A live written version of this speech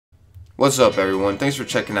What's up everyone, thanks for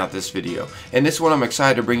checking out this video. In this one I'm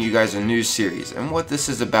excited to bring you guys a new series, and what this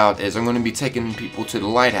is about is I'm going to be taking people to the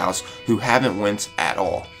Lighthouse who haven't went at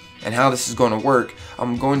all. And how this is going to work,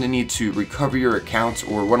 I'm going to need to recover your account,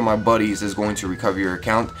 or one of my buddies is going to recover your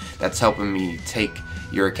account that's helping me take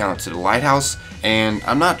your account to the Lighthouse. And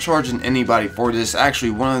I'm not charging anybody for this.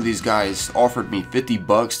 Actually, one of these guys offered me 50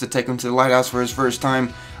 bucks to take him to the Lighthouse for his first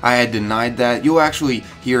time. I had denied that. You'll actually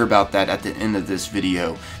hear about that at the end of this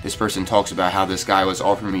video. This person talks about how this guy was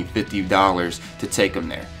offering me $50 to take him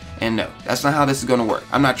there. And no, that's not how this is going to work.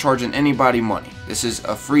 I'm not charging anybody money. This is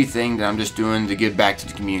a free thing that I'm just doing to give back to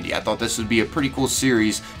the community. I thought this would be a pretty cool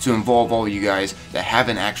series to involve all you guys that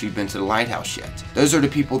haven't actually been to the Lighthouse yet. Those are the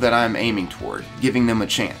people that I'm aiming toward, giving them a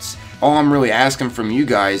chance. All I'm really asking from you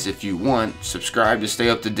guys, if you want, subscribe to stay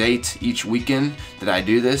up to date each weekend that I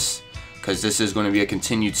do this, because this is going to be a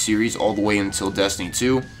continued series all the way until Destiny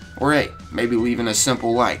 2. Or hey, maybe leaving a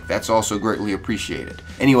simple like, that's also greatly appreciated.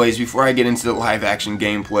 Anyways, before I get into the live action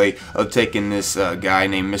gameplay of taking this guy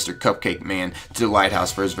named Mr. Cupcake Man to the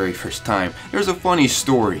Lighthouse for his very first time, there's a funny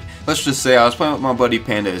story. Let's just say I was playing with my buddy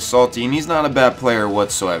Panda Salty, and he's not a bad player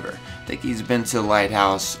whatsoever. I think he's been to the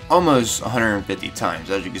Lighthouse almost 150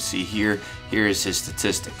 times. As you can see here, here is his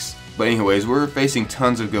statistics. But anyways, we're facing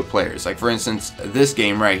tons of good players. Like for instance, this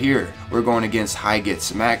game right here, we're going against High Get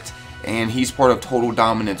Smacked, and he's part of Total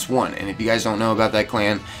Dominance 1. And if you guys don't know about that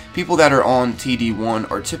clan, people that are on TD1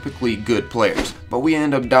 are typically good players, but we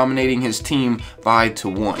end up dominating his team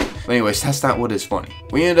 5-1. But anyways, that's not what is funny.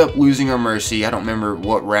 We ended up losing our Mercy. I don't remember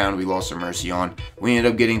what round we lost our Mercy on. We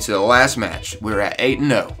ended up getting to the last match. We were at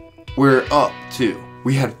 8-0. We're up 2.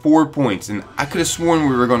 We had 4 points, and I could have sworn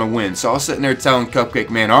we were going to win. So I was sitting there telling Cupcake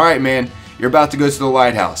Man, alright man, you're about to go to the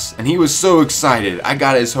Lighthouse. And he was so excited. I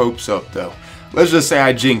got his hopes up though. Let's just say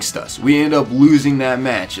I jinxed us. We ended up losing that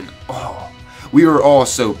match, and oh, we were all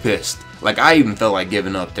so pissed. Like, I even felt like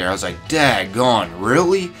giving up there. I was like, daggone,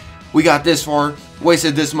 really? We got this far,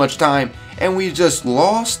 wasted this much time, and we just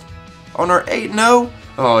lost on our 8-0?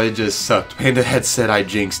 Oh, it just sucked. Panda had said I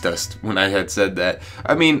jinxed us when I had said that.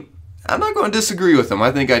 I mean, I'm not going to disagree with him.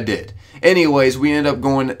 I think I did. Anyways, we ended up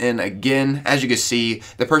going in again. As you can see,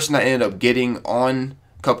 the person that ended up getting on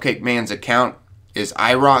Cupcake Man's account is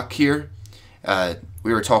iRock here.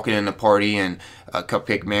 We were talking in the party, and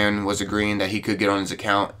Cupcake Man was agreeing that he could get on his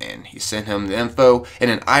account, and he sent him the info,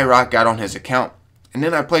 and then iRock got on his account. And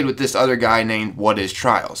then I played with this other guy named What Is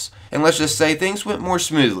Trials. And let's just say things went more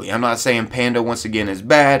smoothly. I'm not saying Panda once again is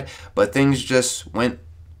bad, but things just went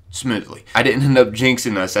smoothly. I didn't end up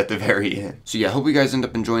jinxing us at the very end. So yeah, I hope you guys end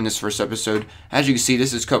up enjoying this first episode. As you can see,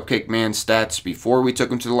 this is Cupcake Man's stats before we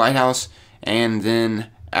took him to the Lighthouse, and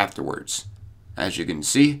then afterwards. As you can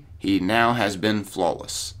see, he now has been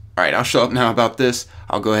flawless. Alright, I'll shut up now about this.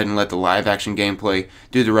 I'll go ahead and let the live action gameplay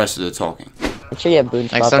do the rest of the talking. Make sure you have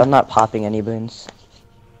boons popped. I'm not popping any boons.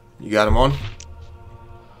 You got him on?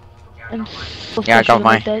 Yeah, I got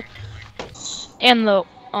mine. And the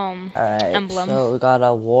emblem. So we got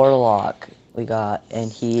a Warlock.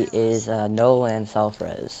 And he is a no land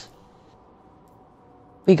self-res.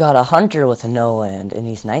 We got a Hunter with a no land, and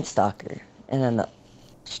he's Night Stalker. And then a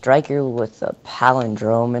Striker with a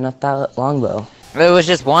Palindrome and a longbow. It was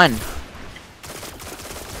just one.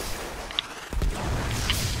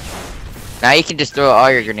 Now you can just throw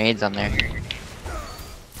all your grenades on there.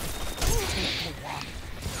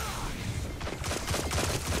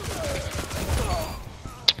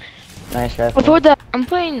 Nice ref. Before that, I'm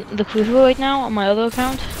playing the Crucible right now on my other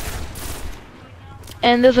account.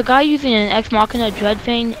 And there's a guy using an Ex Machina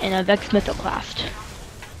Dreadfane and a Vex Mythoclast.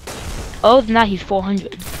 Other than that, he's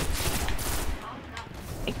 400.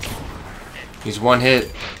 He's one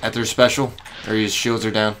hit at their special, or his shields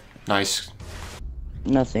are down. Nice.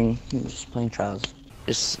 Nothing. I'm just playing Trials.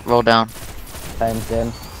 Just roll down. Time's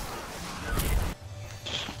dead.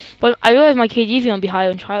 But I realize my KD's gonna be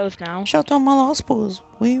higher in Trials now. Shut up, my lost boys.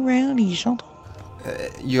 We rowdy, shut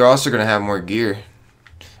up. You're also gonna have more gear.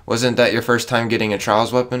 Wasn't that your first time getting a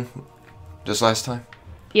Trials weapon? Just last time?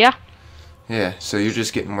 Yeah. Yeah, so you're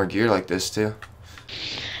just getting more gear like this too.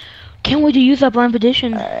 Can't wait to use that blind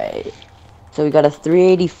edition. Alright. So we got a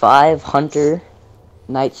 385 Hunter,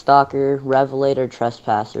 Night Stalker, Revelator,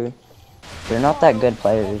 Trespasser. They're not that good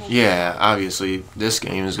players. Yeah, obviously this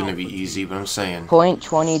game is gonna be easy, but I'm saying.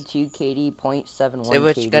 .22 KD, .71 Say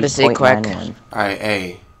what KD, you gotta say, Quack. Alright,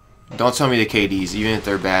 hey, don't tell me the KDs, even if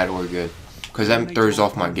they're bad or good, because that throws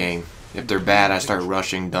off my game. If they're bad, I start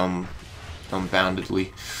rushing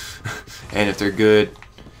dumbfoundedly, and if they're good,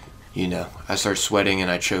 you know, I start sweating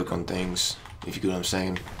and I choke on things. If you get what I'm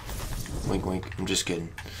saying. Wink, wink. I'm just kidding.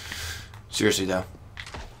 Seriously though,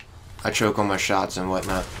 I choke on my shots and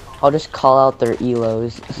whatnot. I'll just call out their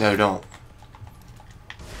elos. No, don't.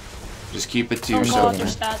 Just keep it to Don't call yourself. out their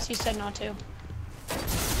stats. He said not to.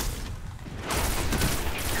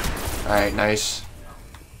 Alright, nice.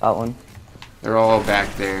 Got one. They're all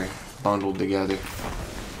back there, bundled together.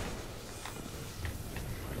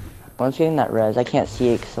 One's getting that res. I can't see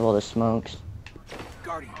it because of all the smokes.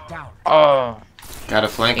 Oh, Got a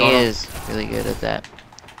flank he on him? is really good at that.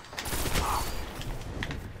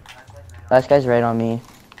 Last guy's right on me.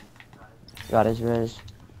 Got his res.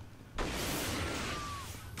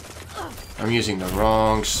 I'm using the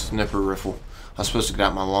wrong sniper rifle. I was supposed to get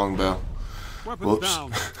out my longbow. Whoops.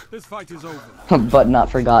 This fight is over. But not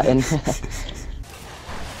forgotten.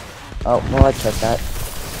 Oh, well, I checked that.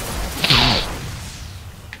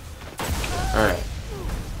 Alright.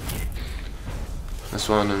 Let's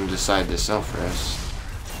one of them decide to self-res.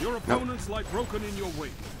 Your opponents lie broken in your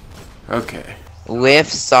wake. Okay.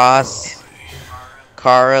 With sauce,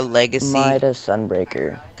 Kara Legacy, Mida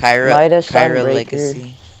Sunbreaker. Kyra Mida Kyra Sunbreaker.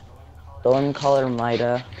 Legacy. Stormcaller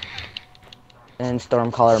Mida. And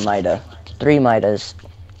Stormcaller Mida. 3 Midas.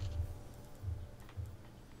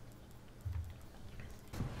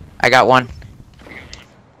 I got one.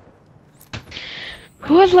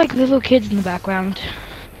 Who has like little kids in the background?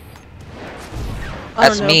 I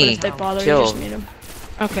That's don't know, me. but if they bother, Chill. you just mute them.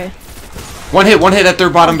 Okay. One hit at their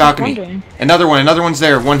bottom balcony. wondering. Another one's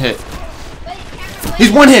there, 1 hit.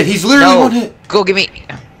 He's 1 hit, he's literally No, 1 hit. go give me.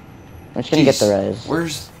 I'm just gonna get Jeez. the res.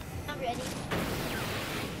 Where's...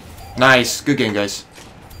 Nice, good game, guys.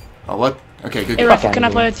 Oh, what? Okay, good Hey, game. Rifle, can I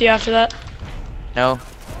play with you after that? No.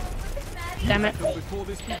 Damn it. Before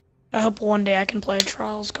this I hope one day I can play a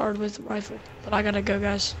Trials card with Rifle. But I gotta go,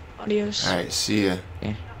 guys. Adios. Alright, see ya.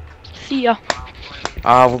 See ya.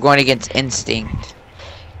 We're going against Instinct.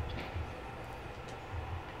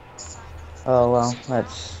 Oh, well,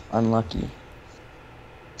 that's unlucky.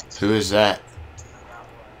 Who is that?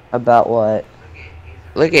 About what?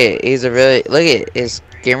 Look at he's a really look at his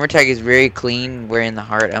gamer tag is very clean, wearing the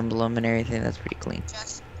heart emblem and everything. That's pretty clean.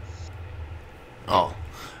 Oh,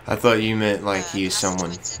 I thought you meant like he's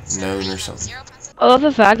someone known or something. I love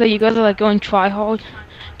the fact that you guys are like going try hard,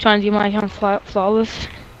 trying to get my account flawless.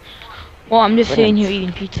 Well, I'm just sitting here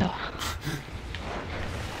eating pizza.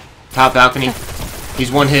 Top balcony.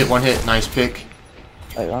 He's 1 hit, nice pick.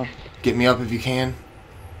 Wait, well, Get me up if you can.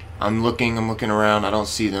 I'm looking around, I don't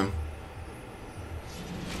see them.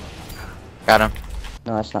 Got him.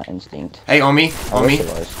 no, that's not instinct. Hey, on me, I on wish me.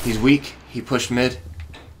 it was. He's weak, he pushed mid.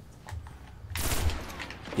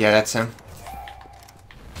 Yeah, that's him.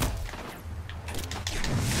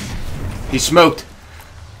 He's smoked.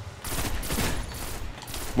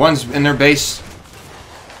 One's in their base.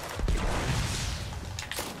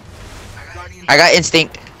 I got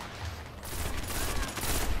Instinct.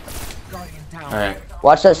 Alright,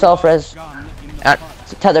 Watch that self res.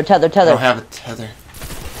 Tether. I don't have a tether.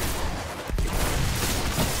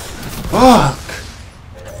 Fuck!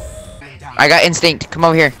 I got Instinct. Come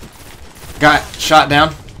over here. Got shot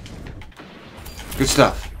down. Good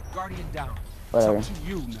stuff. Whatever.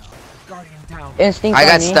 Instinct I on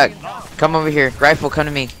got me. stuck. Come over here. Rifle, come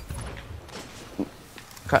to me.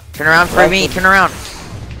 Turn around for me. Rifle. Turn around.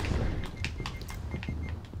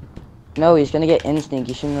 No, he's gonna get instinct.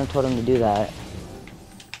 You shouldn't have told him to do that.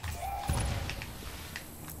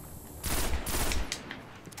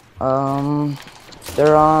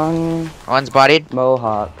 They're on One's bodied.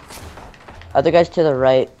 Mohawk. Other guys to the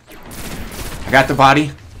right. I got the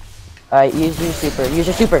body. Alright, use your super. Use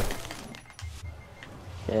your super.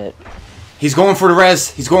 Shit. He's going for the res.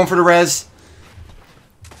 He's going for the res.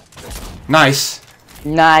 Nice.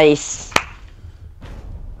 Nice.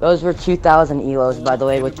 Those were 2,000 elos, by the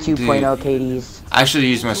way, with 2.0 KDs. I should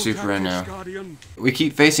use my super right now. We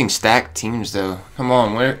keep facing stacked teams though. Come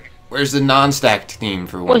on, where's the non-stacked team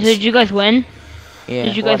for What, once? did you guys win? Yeah.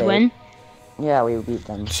 Did you guys What, win? Yeah, we beat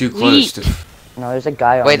them. Too close to. No, there's a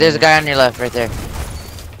guy on Wait, there's a me. guy on your left, right there.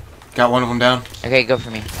 Got one of them down. Okay, go for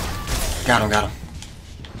me. Got him.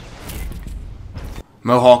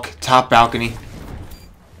 Mohawk, top balcony.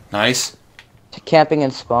 Nice. Camping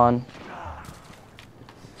and spawn.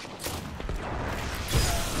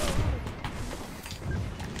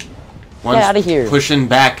 One's outta here. pushing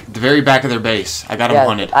back, the very back of their base. I got him Yeah,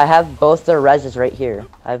 hunted. I have both their reses right here.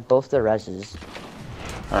 I have both their reses.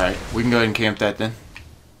 Alright, we can go ahead and camp that then.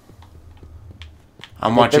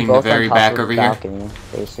 I'm Like, they're watching the both on very top back of over the here. balcony,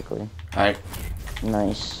 basically. Alright,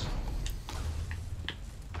 Nice.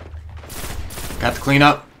 got the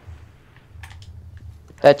cleanup.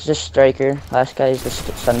 That's just Striker. Last guy is the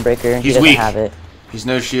Sunbreaker. He He's doesn't weak. have it. He's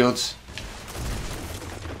no shields.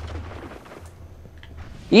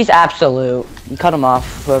 He's absolute. You cut him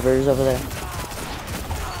off, whoever's over there.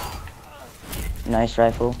 Nice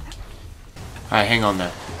rifle. Alright, hang on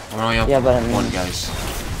there. We're only on Yeah, but I mean... one, guys.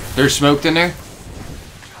 There's smoked in there.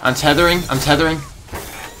 I'm tethering.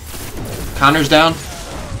 Connor's down.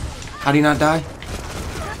 How do you not die?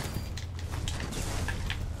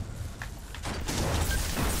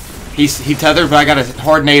 He tethered, but I got a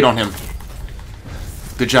hard nade on him.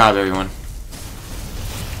 Good job, everyone.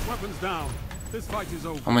 Weapons down. This fight is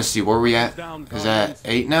over. I'm gonna see where we at. Is that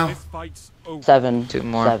 8 now? This fight's over. 7. 2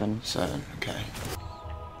 more. 7. 7. Okay.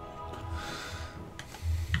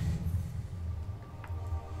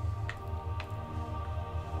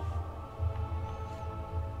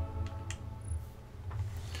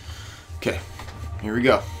 Okay. Here we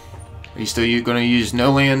go. Are you still gonna use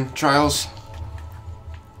no land trials?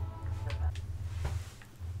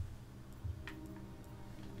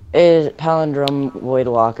 Is Palindrome,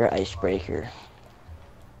 Voidwalker, Icebreaker.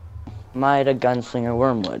 Mida, Gunslinger,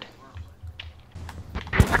 Wormwood.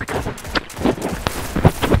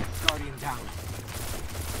 Guardian down.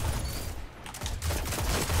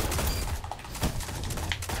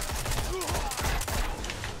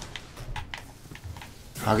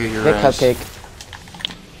 I'll get your Big ass. Cupcake.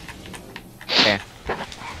 Okay.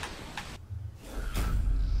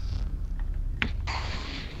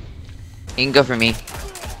 You can go for me.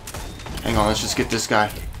 Hang on, let's just get this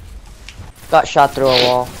guy. Got shot through a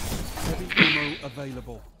wall. Heavy ammo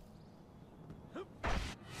available.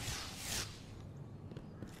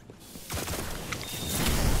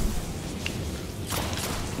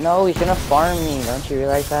 No, he's gonna farm me. Don't you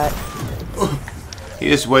realize that? He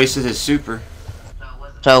just wasted his super.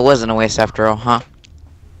 So it wasn't a waste after all, huh?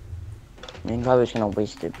 I mean, probably was gonna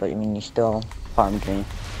waste it, but I mean, you still farmed me.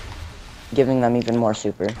 Giving them even more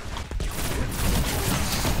super.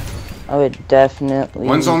 I would definitely...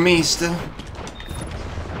 One's on me still.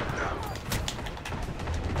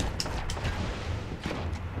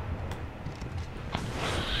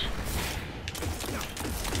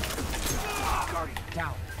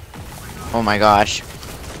 Oh my gosh.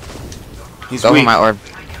 He's Go weak. for my orb.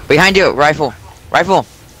 Behind you, rifle. Rifle.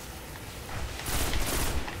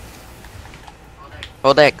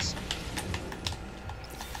 Hold X.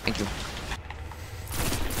 Thank you.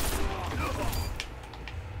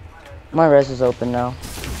 My res is open now.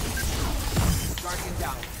 Guardian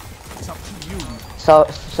down. It's up to you.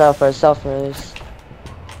 Self-res.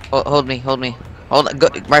 Hold me. Hold. Go,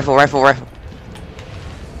 rifle.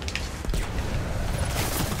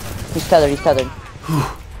 He's tethered.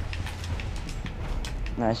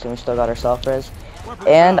 Nice, and we still got our self-res.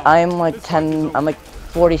 And I'm like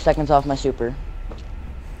 40 seconds off my super.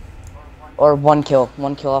 Or one kill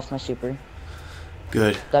off my super.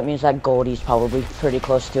 Good. That means that Goldie's probably pretty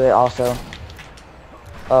close to it also.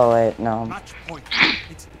 Oh wait, no. Match point.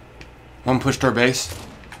 It's One pushed our base.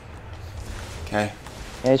 Okay.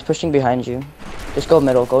 Yeah, he's pushing behind you. Just go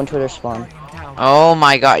middle, go into their spawn. Oh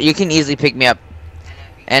my god, you can easily pick me up.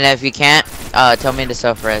 And if you can't, tell me to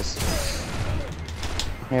self-res.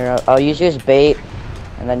 Here, I'll use you as bait,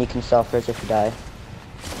 and then you can self-res if you die.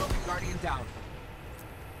 Guardian down.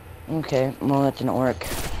 Okay, well that didn't work.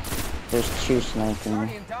 There's 2 sniping.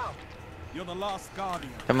 Guardian down. You're the last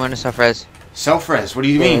guardian. Someone to self-res. Self-res, what do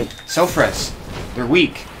you mean? Self-res. They're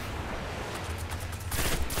weak.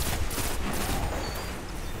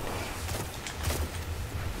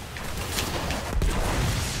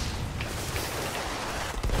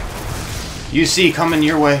 UC coming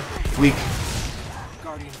your way. Weak.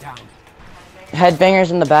 Guardian down.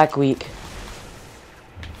 Headbangers in the back weak.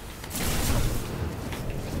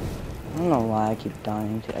 I don't know why I keep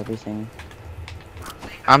dying to everything.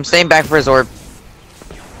 I'm staying back for his orb.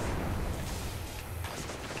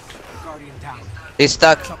 Guardian down. He's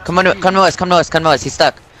stuck. Come to us. He's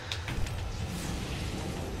stuck.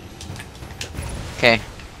 Okay.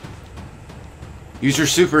 Use your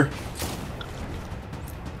super.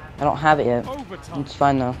 I don't have it yet. Overtime. It's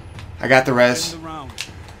fine though. I got the res. End the round.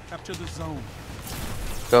 Capture the zone.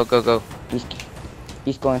 Go.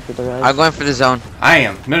 He's going for the res. I'm going for the zone. I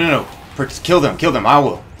am. No. Kill them. I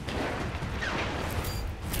will.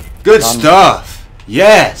 Good stuff.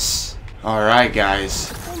 Yes. Alright,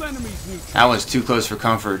 guys. All enemies neutral. That was too close for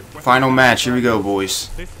comfort. Final match. Here we go, boys.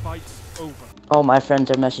 This fight's over. Oh, my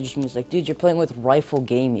friends are messaging me. It's like, dude, you're playing with Rifle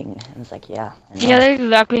Gaming. And it's like, yeah. I know. Yeah, that's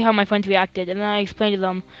exactly how my friends reacted. And then I explained to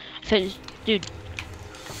them, I said, dude,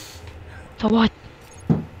 so what?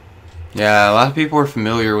 Yeah, a lot of people are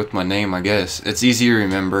familiar with my name, I guess. It's easy to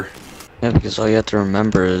remember. Yeah, because all you have to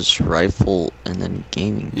remember is rifle and then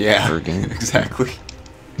gaming. Yeah, For gaming. exactly.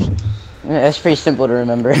 Yeah, it's pretty simple to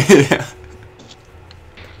remember. Yeah.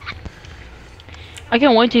 I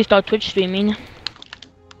can't wait to start Twitch streaming.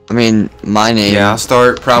 I mean, my name. Yeah, I'll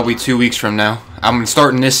start probably 2 weeks from now. I'm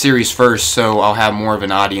starting this series first, so I'll have more of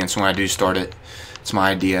an audience when I do start it. It's my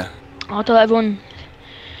idea. I'll tell everyone,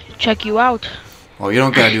 check you out. Well, you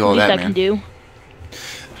don't gotta do all that, Least I can man. do.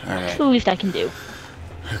 Alright. It's the least I can do.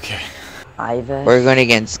 Okay. Ives. We're going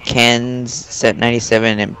against Ken's, Set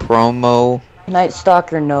 97, and Promo. Night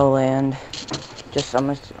Stalker, no land. Just let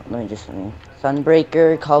me.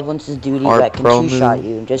 Sunbreaker, Coblin's duty Or that can Promo. two-shot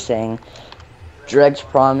you. Just saying. Dreg's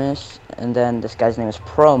Promise, and then this guy's name is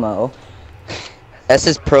Promo. That's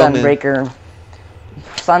his Promo.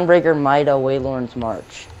 Sunbreaker, Mida, Waylorn's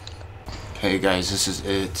March. Okay, guys, this is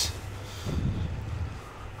it.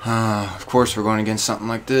 Of course, we're going against something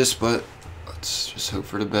like this, but let's just hope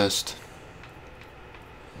for the best.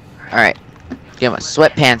 Alright. Get my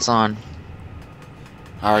sweatpants on.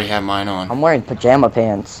 I already have mine on. I'm wearing pajama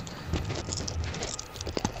pants.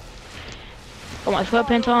 Got my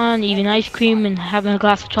sweatpants on, eating ice cream, and having a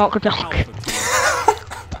glass of chocolate milk.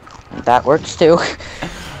 That works too.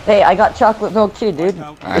 Hey, I got chocolate milk too, dude.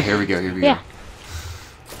 Alright, here we go, Yeah.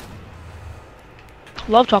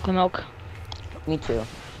 Love chocolate milk. Me too.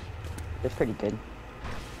 It's pretty good.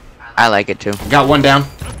 I like it too. go. Got one down.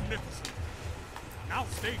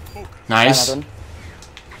 Nice. Another one.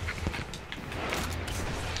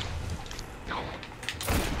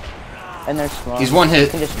 And they're small. He's one You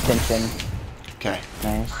hit. can just pinch him. Okay.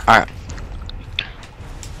 Nice. Alright.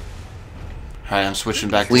 Alright, I'm switching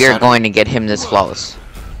back to We are side. going to get him this flawless.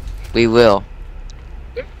 We will.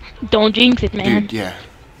 Don't jinx it, man. Dude, yeah.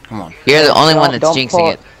 Come on. You're the only one Don't that's jinxing pull-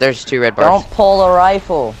 it. There's 2 red bars. Don't pull a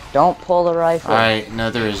rifle. Don't pull a rifle. Alright,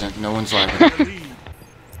 no, there isn't. No one's laughing.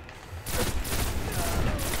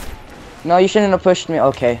 No, you shouldn't have pushed me.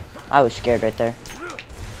 Okay. I was scared right there.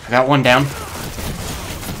 I got one down.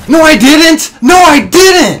 No, I didn't! No, I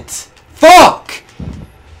didn't! Fuck!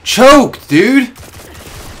 Choked, dude.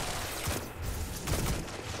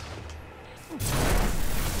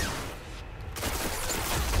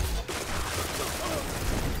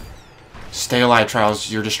 Stay alive,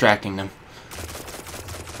 Trials. You're distracting them.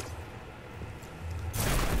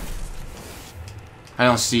 I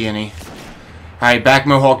don't see any. Alright, back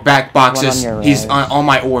Mohawk, back boxes. One on your He's right. on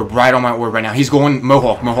my orb, right on my orb right now. He's going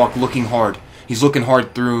Mohawk. Mohawk looking hard. He's looking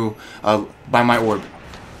hard through, by my orb.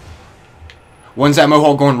 One's at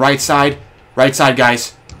Mohawk going right side. Right side,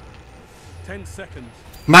 guys. 10 seconds.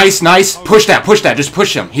 Nice, nice. Push that, push that. Just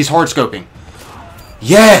push him. He's hard scoping.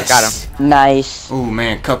 Yes! Got him. Nice. Oh,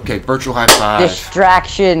 man. Cupcake. Virtual high five.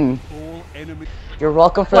 Distraction. All enemy. You're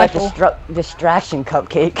welcome for that Rifle. distraction,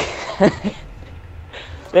 Cupcake.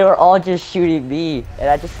 They were all just shooting me, and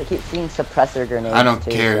I just keep seeing suppressor grenades. I don't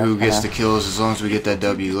too, care so who gets kinda- the kills as long as we get that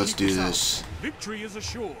W. Let's do this. Victory is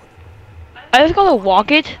assured. I just got a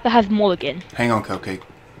rocket that has mulligan. Hang on, Cupcake.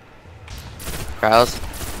 Trials.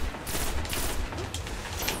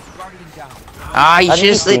 Guardian down. Ah, you How should did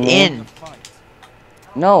have he slid see me? in.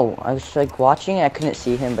 No, I was like watching and I couldn't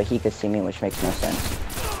see him, but he could see me, which makes no sense.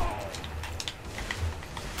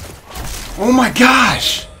 Oh my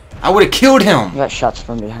gosh! I would have killed I him! got shots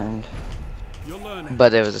from behind. You'll learn.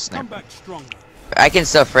 But it was a Come sniper. back stronger. I can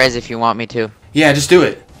still Frez if you want me to. Yeah, just do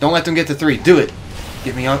it. Don't let them get to 3. Do it.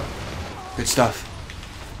 Get me up. Good stuff.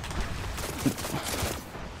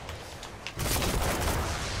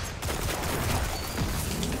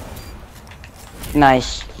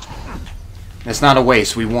 Nice. It's not a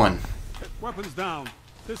waste. We won. Weapons down.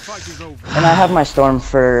 This fight is over. And I have my storm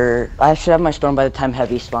for... I should have my storm by the time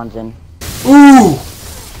heavy spawns in. Ooh!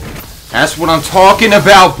 That's what I'm talking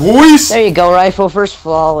about, boys! There you go, rifle first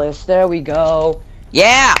flawless. There we go.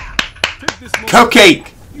 Yeah! Take this moment. Cupcake!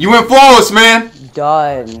 You went flawless, man!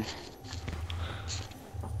 Done.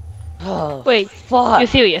 Oh, Wait, fuck. you're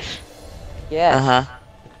serious? Yeah. Uh-huh.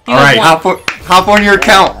 You Alright, have one. hop on your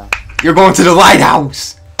account. You're going to the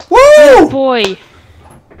Lighthouse! Woo! Boy.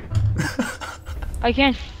 I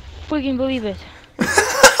can't freaking believe it.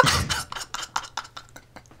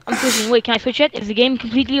 I'm thinking, wait, can I switch it? Is the game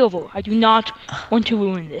completely over? I do not want to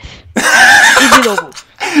ruin this. Is it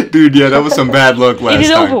over? Dude, yeah, that was some bad luck last Is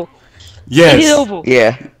it time. over? Yes. Is it over?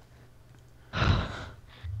 Yeah.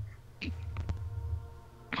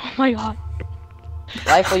 Oh my god.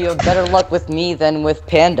 Rifle, you have better luck with me than with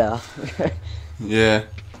Panda. Yeah.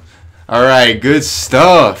 Alright, good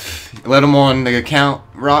stuff. Let him on the account,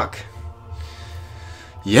 Rock.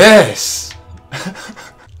 Yes!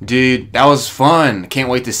 Dude, that was fun. Can't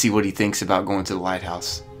wait to see what he thinks about going to the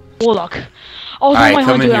Lighthouse. Warlock. I was Alright, on my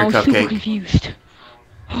come in hunter and I here, was super Cupcake. confused.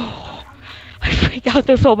 I freaked out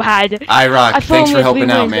there so bad. Rock, I thanks saw for him helping with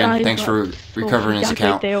out, wings and man. I Thanks got for so recovering his freaked out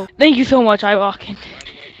account. right there. Thank you so much, Rock. And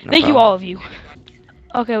thank you problem. all of you.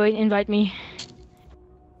 Okay, wait, invite me.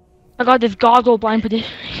 I got this goggle blind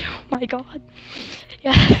position. Oh my god.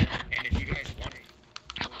 Yeah.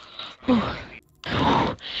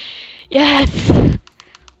 Yes!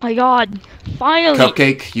 My god. Finally!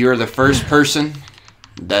 Cupcake, you're the first person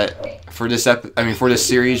that for this for this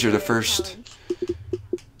series, you're the first.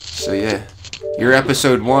 So yeah. You're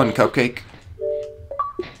episode 1, Cupcake.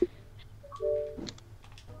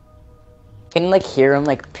 Can you like hear him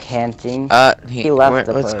like panting? He left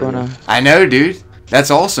the what's party. going on? I know, dude. That's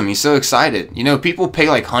awesome. He's so excited. You know, people pay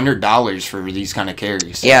like $100 for these kind of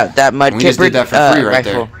carries. Yeah, that mud We just kipper did that for free right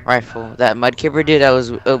there. Rifle. That mud kipper dude that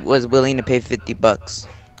was willing to pay $50.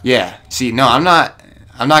 Yeah. See, no, I'm not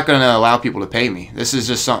gonna allow people to pay me. This is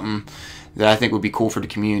just something that I think would be cool for the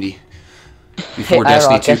community before Hey,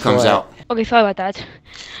 Destiny Rock, 2 guess comes what? out. Okay, sorry about that.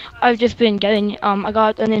 I've just been getting, I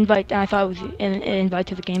got an invite and I thought it was an invite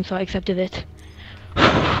to the game, so I accepted it.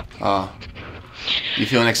 You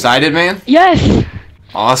feeling excited, man? Yes!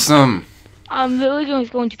 Awesome. I'm literally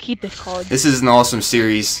going to keep this card. This is an awesome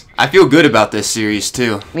series. I feel good about this series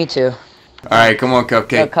too. Me too. Alright, come on, Go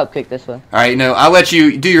Cupcake. Cupcake this way. Alright, no, I'll let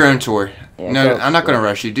you do your own tour. Yeah, No, go. I'm not gonna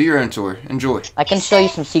rush you. Do your own tour. Enjoy. I can show you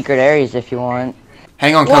some secret areas if you want.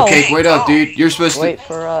 Hang on, Whoa. Cupcake. Wait up, dude. You're supposed to. Wait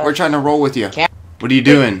for We're trying to roll with you. What are you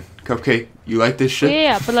doing, Cupcake? You like this shit?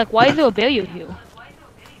 Yeah, but like, why is there a barrier here?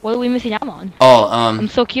 What are we missing out on? Oh, I'm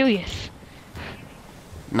so curious.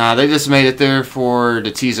 nah, they just made it there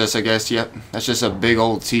to tease us, I guess. Yep, that's just a big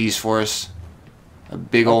old tease for us. A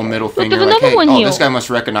big old middle finger. there's Like, another hey, one oh, here. this guy must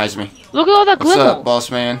recognize me. Look at all that What's glimmer. up, boss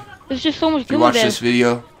man? There's just so much You glimmer watch there. this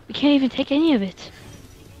video? We can't even take any of it.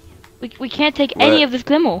 We can't take any What? of this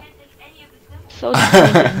glimmer. So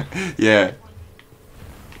disappointing. Yeah.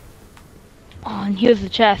 Oh, and here's the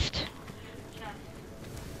chest.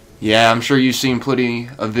 Yeah, I'm sure you've seen plenty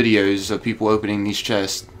of videos of people opening these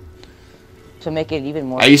chests. To make it even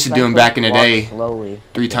more. I used to do 'em back in the walk day. Slowly.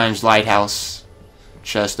 3 times Lighthouse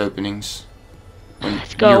chest openings.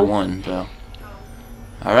 Let's go. Year 1, though.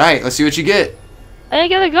 Alright, let's see what you get. I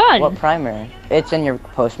got a gun. What primer? It's in your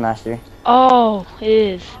postmaster. Oh, it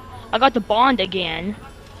is. I got the bond again.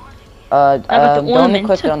 Don't ornament.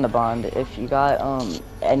 equip it on the bond. If you got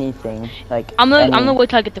anything like. I'm gonna wait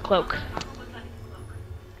till I get the cloak.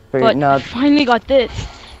 But no, I finally got this.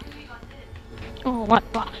 Oh my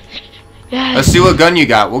god. Yes. Let's see what gun you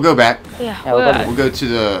got. We'll go back. Yeah, Yeah, we'll go back. We'll go to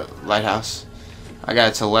the Lighthouse. I got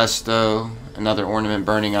a Telesto, another ornament,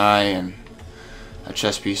 burning eye, and a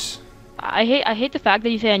chest piece. I hate the fact that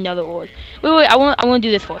you say another word. Wait, I want to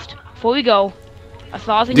do this first. Before we go, I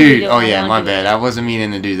saw something. Dude, oh yeah, my bad. I wasn't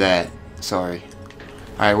meaning to do that. Sorry.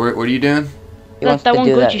 Alright, what are you doing? he wants that to one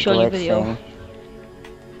do glitch that you showed in the glitch video. thing.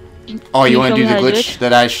 Oh, you you want to show do me the how to do glitch it?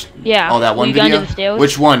 that I Yeah. Oh, that where one you go under video? the stairs.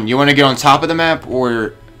 Which one? You want to get on top of the map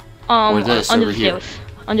or this under over the here? stairs.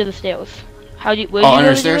 Under the stairs. Where do you under know the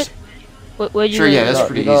to do stairs? it? Where'd you Sure, know yeah, to do that's it?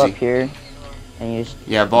 pretty You go easy. up here, and you just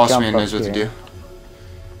Yeah, boss jump man up knows what to here. do.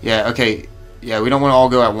 Yeah, okay. Yeah, we don't want to all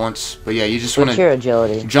go at once, but yeah, you just want What's to your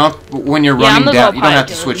agility? jump when you're Yeah, I'm running gonna down. go You don't have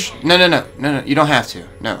high to agility. switch. No, you don't have to.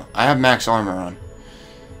 No, I have max armor on.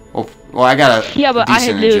 Well, I got a Yeah, but I had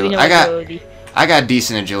decent literally agility. no agility. I got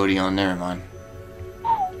decent agility on there, man.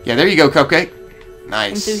 Yeah, there you go, Cupcake. And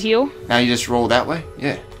Nice. through here. Now you just roll that way.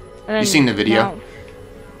 Yeah. And then seen the video. now-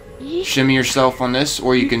 Yeesh. Shimmy yourself on this,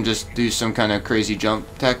 or you can just do some kind of crazy jump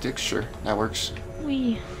tactics. Sure, that works.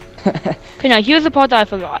 Wee. Okay, now here's the part that I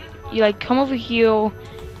forgot. You like come over here.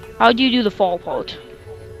 How do you do the fall part?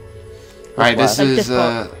 Alright, this Like is this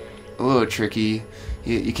part. a little tricky.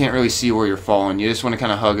 You can't really see where you're falling. You just want to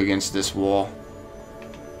kind of hug against this wall.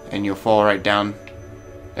 And you'll fall right down.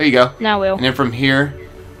 There you go. Now will. And then from here...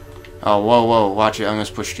 Oh, whoa, watch it. I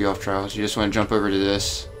almost pushed you off, Charles. You just want to jump over to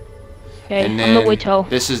this. Okay, And I'm then gonna wait till.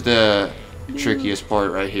 this is the trickiest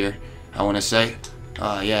part right here, I want to say.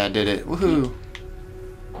 Yeah, I did it. Woohoo.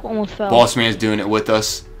 Almost fell. Boss man's doing it with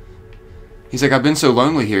us. He's like, I've been so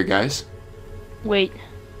lonely here, guys. Wait.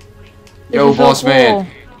 Yo, This is so boss man. cool.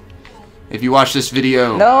 If you watch this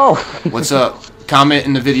video, No. what's up? Comment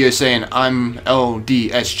in the video saying, I'm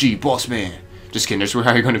LDSG, boss man. Just kidding, there's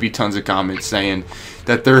probably going to be tons of comments saying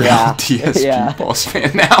that they're Yeah. LDSG Yeah. boss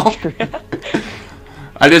man now.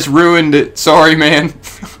 I just ruined it. Sorry, man.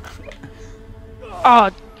 Oh,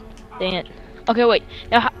 dang it. Okay, wait.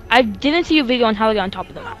 Now, I didn't see a video on how to get on top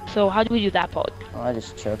of the map. So how do we do that part? Oh, I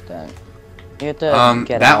just choked that. You have to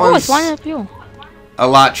get that out. Oh, one's it's lining up you. a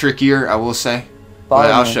lot trickier, I will say. Follow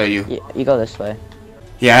But I'll me. show you. You go this way.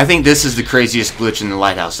 Yeah, I think this is the craziest glitch in the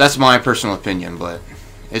Lighthouse. That's my personal opinion, but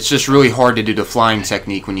it's just really hard to do the flying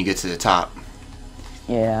technique when you get to the top.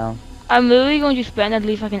 Yeah. I'm literally going to spend at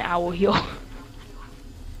least like an hour here.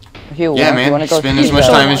 If you Yeah, want, you man. wanna go Spend see as much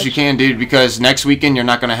the- time as you can, dude, because next weekend you're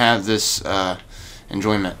not gonna have this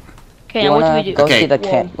enjoyment. Okay, You now what do wanna we do? go Okay. see the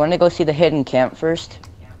camp? You wanna go see the hidden camp first?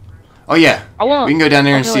 Oh yeah, I want. we can go down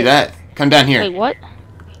there and Okay, see wait. that. Come down here. Wait, what?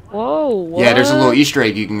 Whoa, what? Yeah, there's a little Easter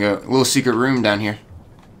egg you can go, a little secret room down here.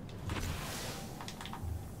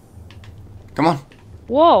 Come on.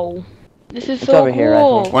 Whoa. This is It's so over cool. here,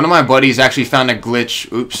 I think. One of my buddies actually found a glitch.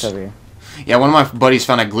 It's Oops. over here. Yeah, one of my buddies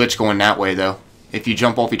found a glitch going that way though. If you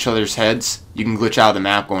jump off each other's heads, you can glitch out of the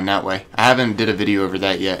map going that way. I haven't did a video over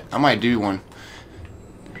that yet. I might do one.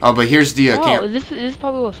 Oh, but here's the Oh, camp. this is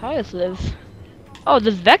probably where Silas lives. Oh,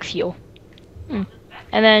 this Vex heal. Hmm.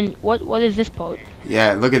 And then what is this part?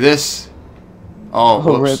 Yeah, look at this. Oh,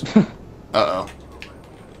 Oh, whoops. rip. Uh-oh.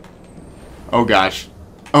 Oh, gosh.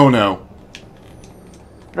 Oh, no.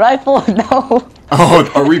 Rifle, no.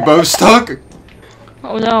 Oh, are we both stuck?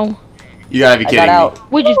 Oh no. You gotta be I kidding got me.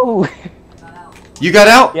 out. We just Ooh. You got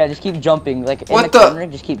out? Yeah, just keep jumping. Like in What the the- corner,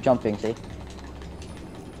 just keep jumping. See?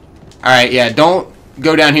 Alright, yeah, don't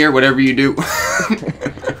go down here, whatever you do.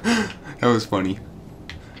 That was funny.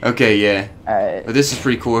 Okay, yeah. All right. But this is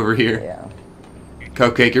pretty cool over here. Yeah.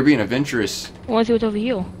 Cupcake, you're being adventurous. I want to see what's over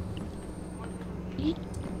here.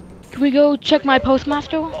 Can we go check my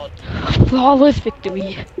postmaster? Flawless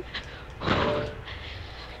victory.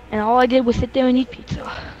 And all I did was sit there and eat pizza.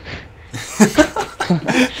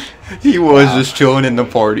 He was just chilling in the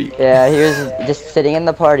party. Yeah, he was just sitting in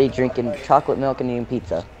the party drinking chocolate milk and eating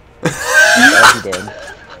pizza. That's what he did.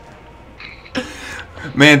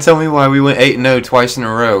 Man, tell me why we went 8-0 twice in a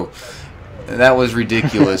row. That was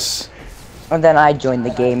ridiculous. And then I joined the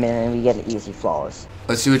game and we get it easy flawless.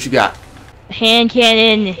 Let's see what you got. Hand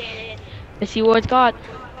cannon. Let's see what it's got.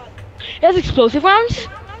 It has explosive rounds.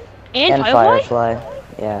 And, And firefly. Firefly.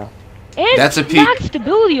 Yeah. And That's a max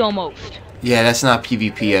stability almost. Yeah, that's not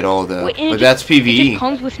PvP at all, though. Wait, and But it that's It just PvE.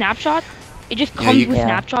 comes with snapshot. It just Yeah, comes you- with Yeah.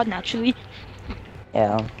 snapshot naturally.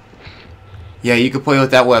 Yeah. Yeah, you could play with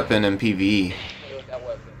that weapon in PvE.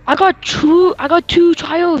 I got two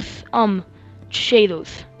trials.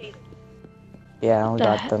 Shadows. Yeah, we The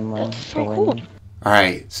got heck? them. That's so going. cool.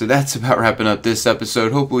 Alright, so that's about wrapping up this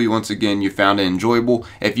episode. Hopefully, once again, you found it enjoyable.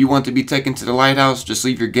 If you want to be taken to the Lighthouse, just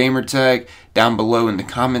leave your gamer tag down below in the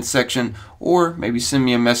comments section, or maybe send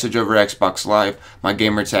me a message over Xbox Live. My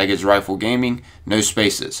gamer tag is Rifle Gaming, no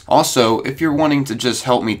spaces. Also, if you're wanting to just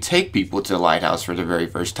help me take people to the Lighthouse for the very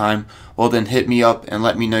first time, well then hit me up and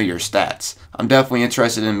let me know your stats. I'm definitely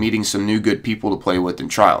interested in meeting some new good people to play with in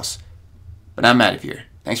Trials. But I'm out of here.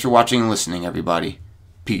 Thanks for watching and listening, everybody.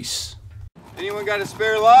 Peace. Anyone got a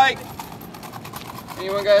spare like?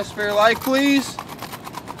 Anyone got a spare like, please?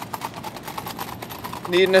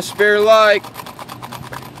 Needing a spare like.